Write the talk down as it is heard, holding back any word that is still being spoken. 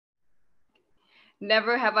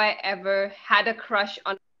Never have I ever had a crush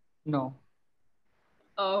on. No.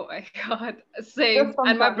 Oh my God. Just Same. And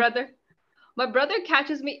sometimes. my brother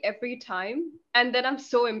catches me every time, and then I'm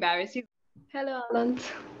so embarrassed. Hello, Anand.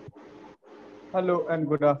 Hello and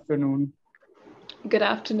good afternoon. Good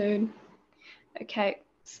afternoon. Okay,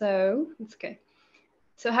 so let's go.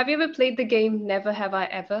 So, have you ever played the game Never Have I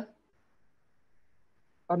Ever?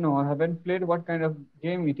 Oh no, I haven't played what kind of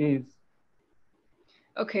game it is.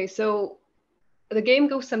 Okay, so the game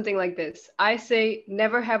goes something like this. I say,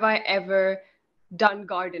 Never have I ever done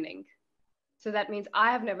gardening. So that means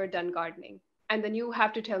I have never done gardening. And then you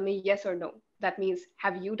have to tell me yes or no. That means,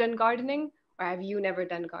 have you done gardening or have you never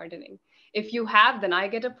done gardening? If you have, then I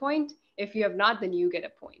get a point. If you have not, then you get a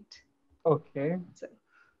point. Okay. So,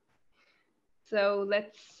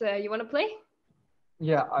 so you want to play?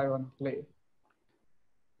 Yeah, I want to play.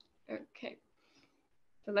 Okay,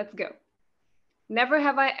 so let's go. Never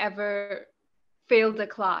have I ever failed a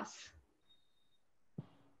class.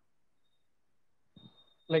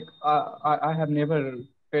 Like I have never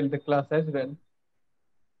failed the class as well.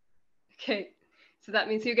 Okay, so that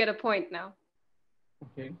means you get a point now.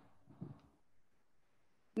 Okay.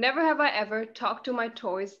 Never have I ever talked to my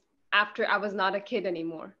toys after I was not a kid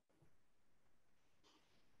anymore.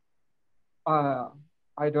 Uh,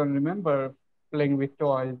 I don't remember playing with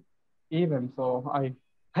toys even, so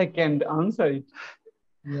I can't answer it.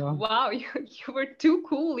 Yeah. Wow, you were too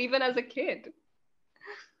cool even as a kid.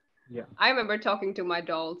 Yeah. I remember talking to my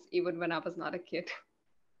dolls even when I was not a kid.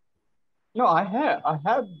 No, I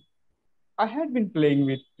had been playing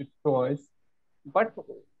with toys, but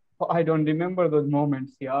I don't remember those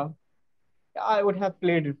moments. Yeah. I would have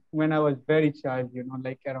played it when I was very child,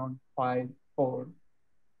 like around 5, 4,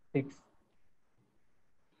 6.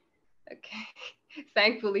 Okay.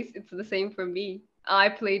 Thankfully, it's the same for me. I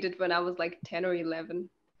played it when I was like 10 or 11.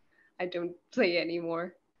 I don't play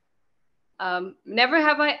anymore. Never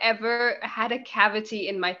have I ever had a cavity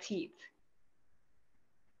in my teeth.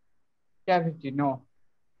 Cavity, no,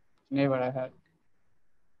 never I had.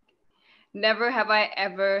 Never have I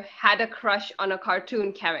ever had a crush on a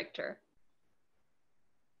cartoon character.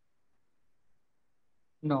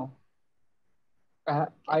 No,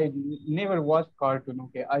 Okay. never watched cartoon.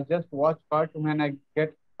 Okay, I just watched cartoon when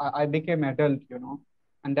I became adult.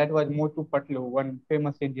 And that was Motu Patlu, one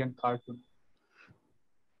famous Indian cartoon.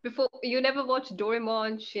 Before, you never watched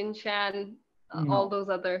Doraemon, Shin Chan, all No, those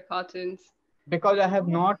other cartoons? because I have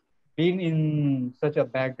Oh. not been in such a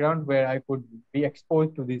background where I could be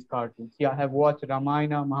exposed to these cartoons. Yeah, I have watched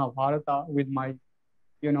Ramayana, Mahabharata with my,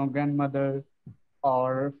 grandmother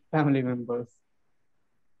or family members.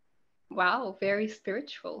 Wow, very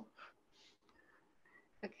spiritual.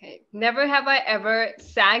 Okay. Never have I ever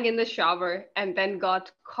sang in the shower and then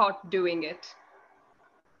got caught doing it.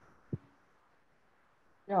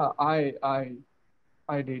 Yeah,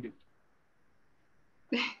 I did it.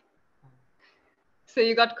 So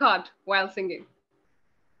you got caught while singing.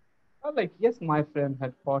 Like, yes, my friend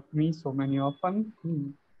had taught me so many often.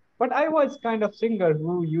 But I was kind of singer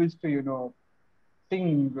who used to,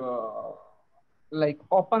 sing like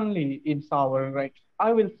openly in shower. Right?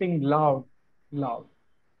 I will sing loud, loud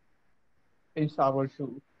in shower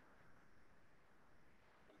too.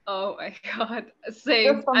 Oh my God. Just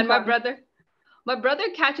Same. And sometimes. my brother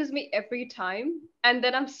catches me every time. And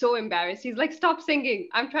then I'm so embarrassed. He's like, stop singing.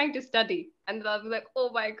 I'm trying to study. And then I'll be like,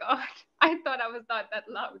 oh my God. I thought I was not that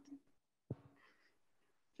loud.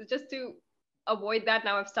 So just to avoid that,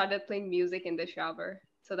 now I've started playing music in the shower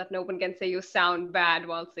so that no one can say you sound bad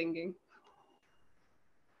while singing.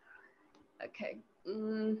 Okay.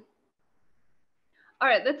 All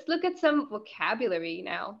right, let's look at some vocabulary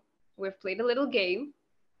now. We've played a little game.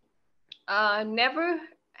 Never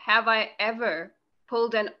have I ever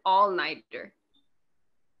pulled an all-nighter.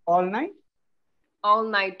 All night?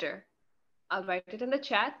 All-nighter. I'll write it in the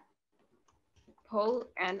chat. Pull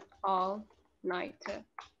an all-nighter.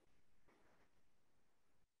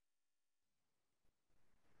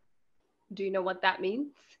 Do you know what that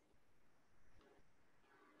means?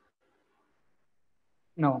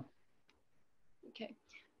 No. Okay.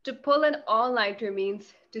 To pull an all-nighter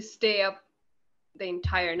means to stay up the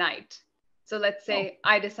entire night. So let's Oh, say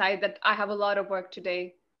I decide that I have a lot of work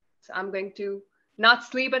today. So I'm going to not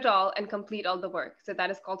sleep at all and complete all the work. So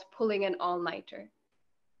that is called pulling an all-nighter.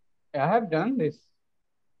 I have done this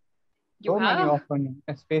You so many have? often,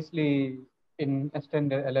 especially in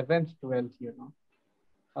standard 11th,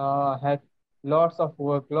 12th. Had lots of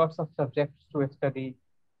work, lots of subjects to study.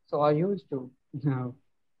 So I used to,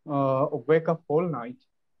 wake up whole night.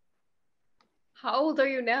 How old are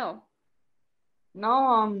you now?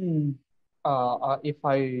 Now, if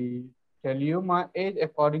I tell you my age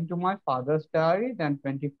according to my father's diary, then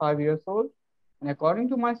 25 years old. And according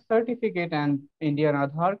to my certificate and Indian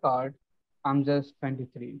Aadhaar card, I'm just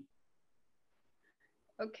 23.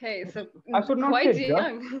 Okay, so I should not quite say just,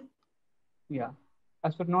 young. yeah. I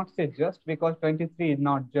should not say just because 23 is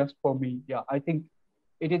not just for me. Yeah, I think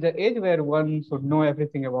it is an age where one should know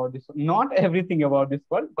everything about this, not everything about this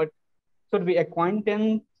world, but should be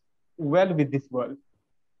acquainted well with this world.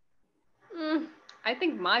 Mm, I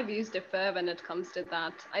think my views differ when it comes to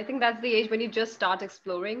that. I think that's the age when you just start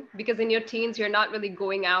exploring because in your teens, you're not really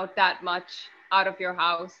going out that much out of your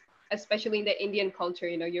house, especially in the Indian culture.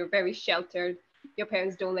 You're very sheltered. Your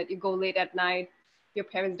parents don't let you go late at night. Your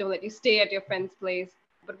parents don't let you stay at your friend's place.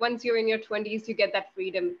 But once you're in your 20s, you get that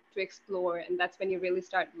freedom to explore. And that's when you really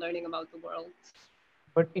start learning about the world.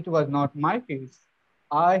 But it was not my case.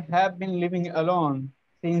 I have been living alone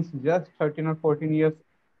since just 13 or 14 years,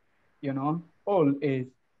 old age.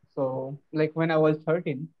 So, like when I was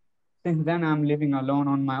 13, since then I'm living alone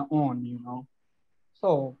on my own.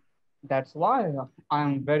 So, that's why I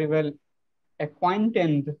am very well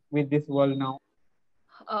acquainted with this world now.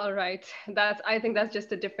 All right. I think that's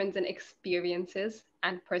just a difference in experiences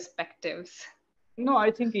and perspectives. No,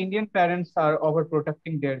 I think Indian parents are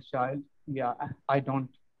overprotecting their child. Yeah, I don't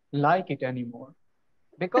like it anymore.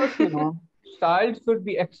 Because child should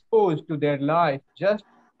be exposed to their life just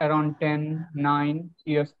around 10, 9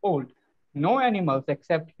 years old. No animals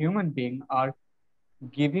except human beings are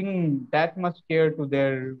giving that much care to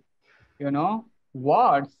their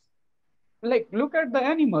wards. Like, look at the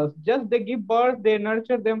animals, just they give birth, they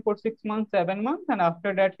nurture them for 6 months, 7 months, and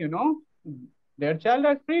after that, their child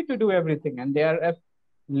are free to do everything and they are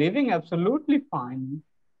living absolutely fine.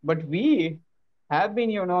 But we have been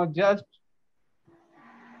just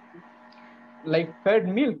like fed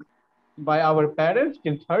milk by our parents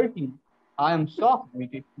till 30. I am shocked with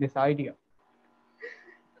this idea.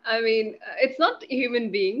 I mean, it's not human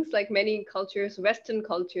beings like many cultures, Western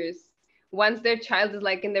cultures. Once their child is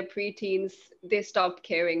like in their preteens, they stop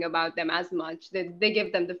caring about them as much. They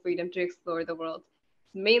give them the freedom to explore the world.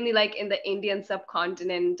 Mainly like in the Indian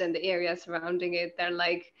subcontinent and the area surrounding it, they're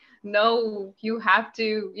like, no, you have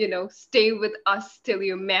to, stay with us till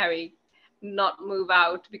you marry, not move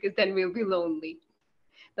out because then we'll be lonely.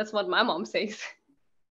 That's what my mom says.